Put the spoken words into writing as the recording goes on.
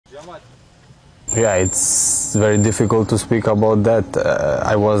Yeah, it's very difficult to speak about that.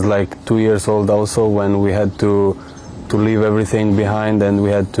 I was like 2 years old also when we had to leave everything behind and we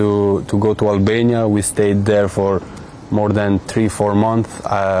had to go to Albania. We stayed there for more than 3-4 months.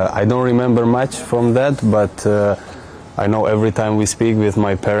 I don't remember much from that, but I know every time we speak with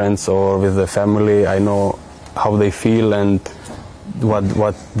my parents or with the family, I know how they feel and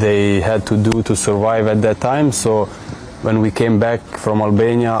what they had to do to survive at that time. So when we came back from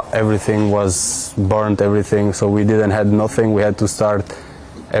Albania, everything was burnt, everything. So we didn't have nothing. We had to start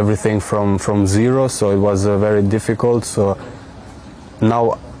everything from zero. So it was very difficult. So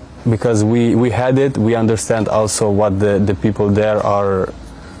now, because we had it, we understand also what the people there are,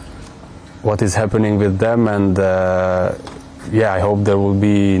 what is happening with them. And yeah, I hope there will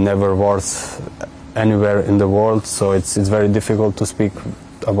be never wars anywhere in the world. So it's very difficult to speak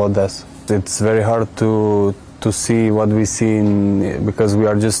about this. It's very hard to see what we see because we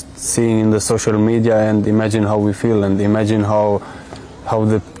are just seeing in the social media and imagine how we feel and imagine how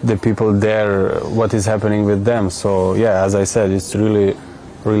the people there, what is happening with them. So yeah, as I said, it's really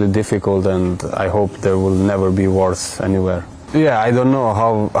difficult and I hope there will never be wars anywhere. Yeah, I don't know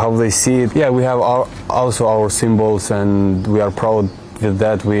how they see it. Yeah, we have also our symbols and we are proud with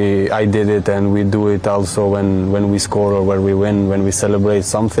that. I did it and we do it also when we score or when we win, when we celebrate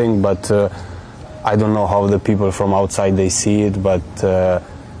something, but I don't know how the people from outside they see it, but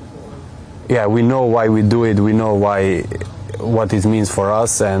yeah, we know why we do it, we know what it means for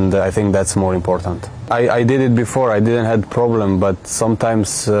us, and I think that's more important. I did it before, I didn't have problem, but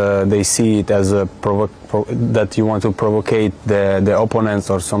sometimes they see it as that you want to provocate the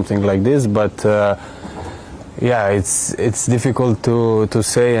opponents or something like this, but yeah, it's difficult to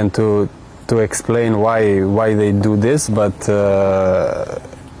say and to explain why they do this, but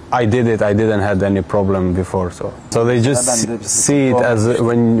I did it, I didn't have any problem before. So they just see it as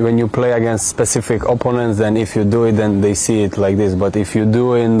when you play against specific opponents, then if you do it, then they see it like this. But if you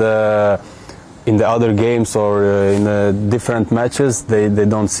do in the other games or in different matches, they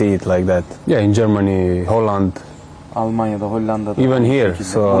don't see it like that. Yeah, in Germany, Holland, Almanya'da, Hollanda'da. Even here.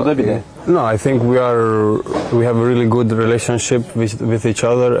 So no, I think we have a really good relationship with each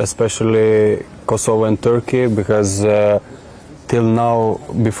other, especially Kosovo and Turkey, because till now,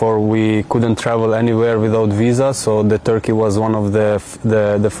 before we couldn't travel anywhere without visa, so Turkey was one of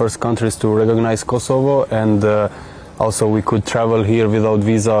the first countries to recognize Kosovo, and also we could travel here without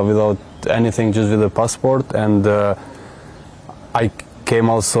visa, without anything, just with a passport. And I came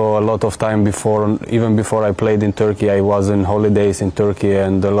also a lot of time before, even before I played in Turkey, I was in holidays in Turkey,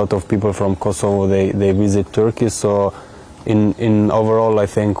 and a lot of people from Kosovo, they visit Turkey. So in overall, I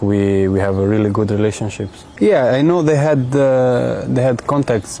think we have a really good relationships. Yeah, I know they had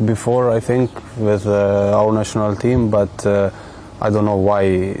contacts before, I think, with our national team, but I don't know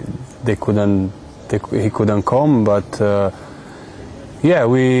why he couldn't come. But yeah,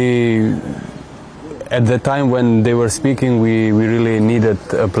 at the time when they were speaking, we really needed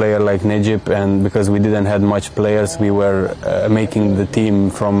a player like Necip, and because we didn't have much players, we were making the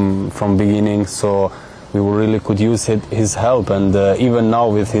team from beginning. So we really could use his help, and even now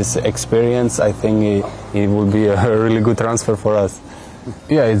with his experience, I think he will be a really good transfer for us.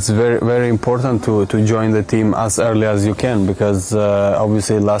 Yeah, it's very important to join the team as early as you can, because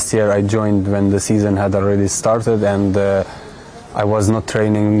obviously last year I joined when the season had already started, and I was not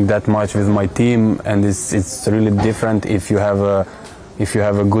training that much with my team, and it's really different if you have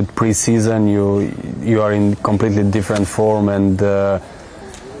a good pre-season. You are in completely different form, and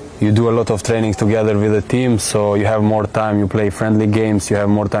you do a lot of training together with the team, so you have more time, you play friendly games, you have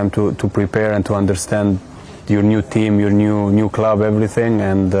more time to prepare and to understand your new team, your new club, everything.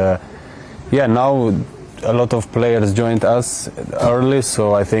 And yeah, now a lot of players joined us early,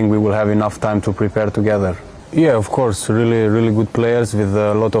 so I think we will have enough time to prepare together. Yeah, of course, really good players with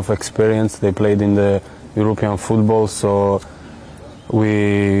a lot of experience. They played in the European football, so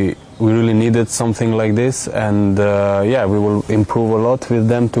we really needed something like this, and yeah, we will improve a lot with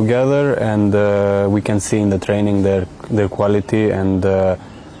them together, and we can see in the training their quality, and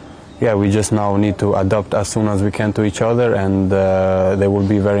yeah, we just now need to adapt as soon as we can to each other, and they will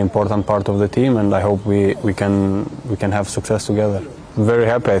be a very important part of the team, and I hope we can have success together. Very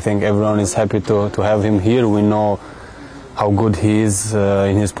happy. I think everyone is happy to have him here. We know how good he is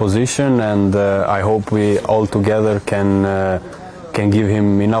in his position, and I hope we all together can give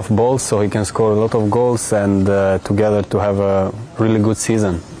him enough balls so he can score a lot of goals, and together to have a really good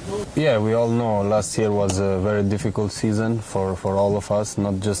season. Yeah, we all know last year was a very difficult season for all of us,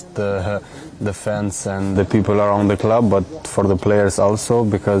 not just the fans and the people around the club, but for the players also,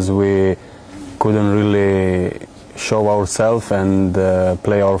 because we couldn't really show ourselves and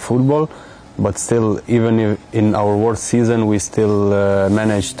play our football. But still, even if in our worst season, we still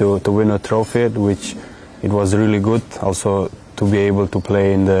managed to win a trophy, which it was really good. Also to be able to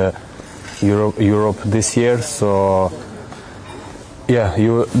play in the Europe this year. So yeah,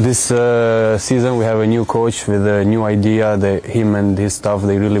 this season we have a new coach with a new idea. Him and his staff,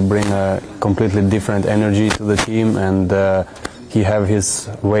 they really bring a completely different energy to the team, and he have his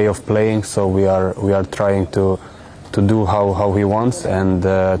way of playing. So we are trying to do how he wants, and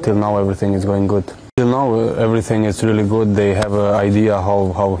till now everything is going good. Till now everything is really good. They have an idea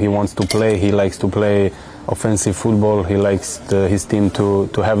how he wants to play. He likes to play offensive football. He likes his team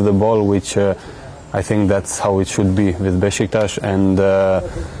to have the ball, which I think that's how it should be with Beşiktaş. And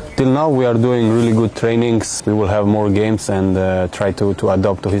till now we are doing really good trainings. We will have more games and try to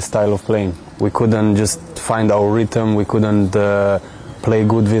adapt to his style of playing. We couldn't just find our rhythm. We couldn't play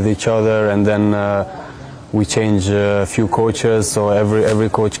good with each other, and then we changed a few coaches. So every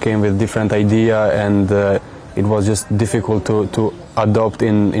coach came with different idea, and it was just difficult to adopt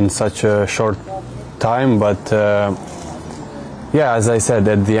in such a short time. But yeah, as I said,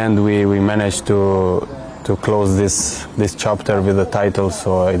 at the end we managed to close this chapter with a title,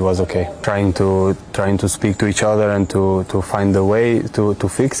 so it was okay. Trying to speak to each other and to find a way to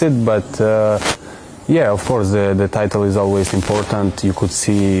fix it. But yeah, of course the title is always important. You could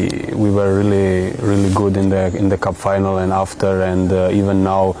see we were really good in the cup final and after, and even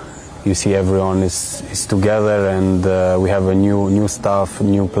now you see everyone is together, and we have a new staff,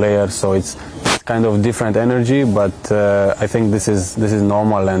 new players, so it's kind of different energy. But I think this is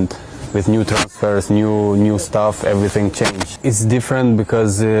normal, and with new transfers, new stuff, everything changed. It's different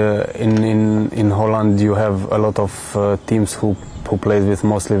because in Holland you have a lot of teams who plays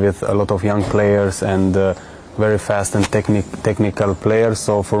mostly with a lot of young players and very fast and technical players.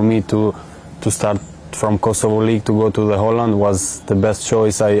 So for me to start from Kosovo League to go to the Holland was the best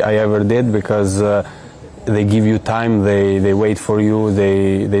choice I ever did, because they give you time, they wait for you,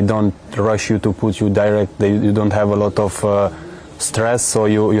 they don't rush you to put you direct, you don't have a lot of stress, so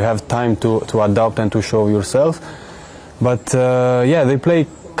you have time to adapt and to show yourself. But yeah, they play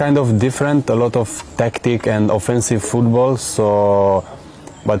kind of different, a lot of tactic and offensive football. So,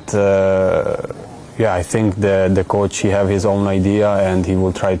 but yeah, I think the coach, he have his own idea, and he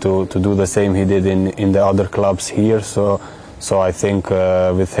will try to do the same he did in the other clubs here. So I think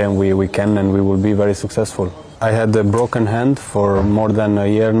with him we can, and we will be very successful. I had a broken hand for more than a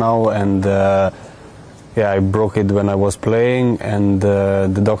year now, and yeah, I broke it when I was playing, and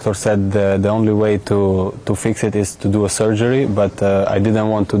the doctor said the only way to fix it is to do a surgery, but I didn't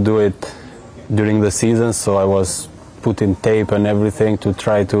want to do it during the season, so I was put in tape and everything to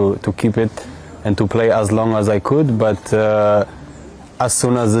try to keep it and to play as long as I could. But as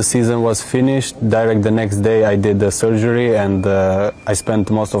soon as the season was finished, direct the next day I did the surgery, and I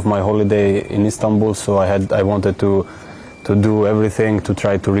spent most of my holiday in Istanbul, so I wanted to do everything to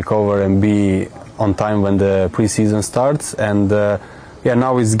try to recover and be on time when the pre-season starts. And yeah,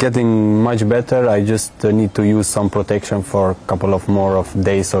 now it's getting much better. I just need to use some protection for a couple of more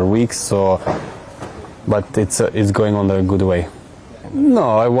days or weeks. So, but it's going on a good way.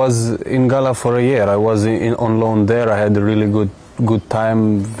 No, I was in Gala for a year. I was on loan there. I had a really good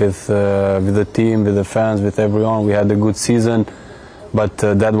time with the team, with the fans, with everyone. We had a good season, but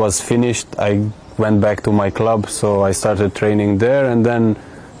that was finished. I went back to my club, so I started training there, and then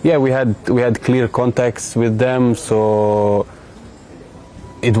yeah, we had clear contacts with them. So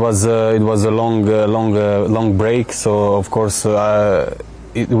it was a long break. So of course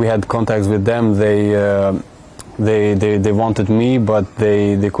we had contacts with them. They wanted me, but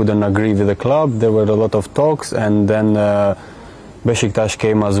they couldn't agree with the club. There were a lot of talks, and then Beşiktaş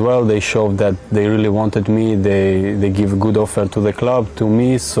came as well. They showed that they really wanted me. They give a good offer to the club, to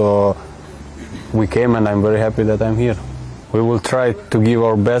me. So we came, and I'm very happy that I'm here. We will try to give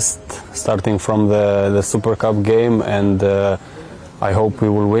our best, starting from the Super Cup game, and I hope we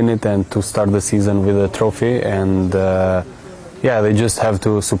will win it and to start the season with a trophy. And yeah, they just have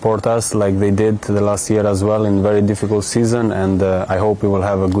to support us like they did the last year as well in very difficult season, and I hope we will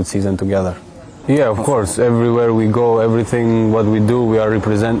have a good season together. Yeah, of course. Everywhere we go, everything what we do, we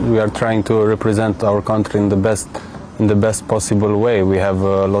are trying to represent our country in the best possible way. We have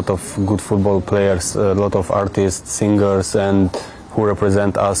a lot of good football players, a lot of artists, singers, and who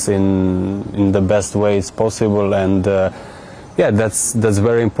represent us in the best ways possible. And yeah, that's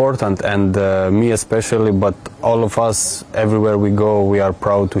very important. And me especially, but all of us, everywhere we go, we are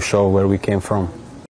proud to show where we came from.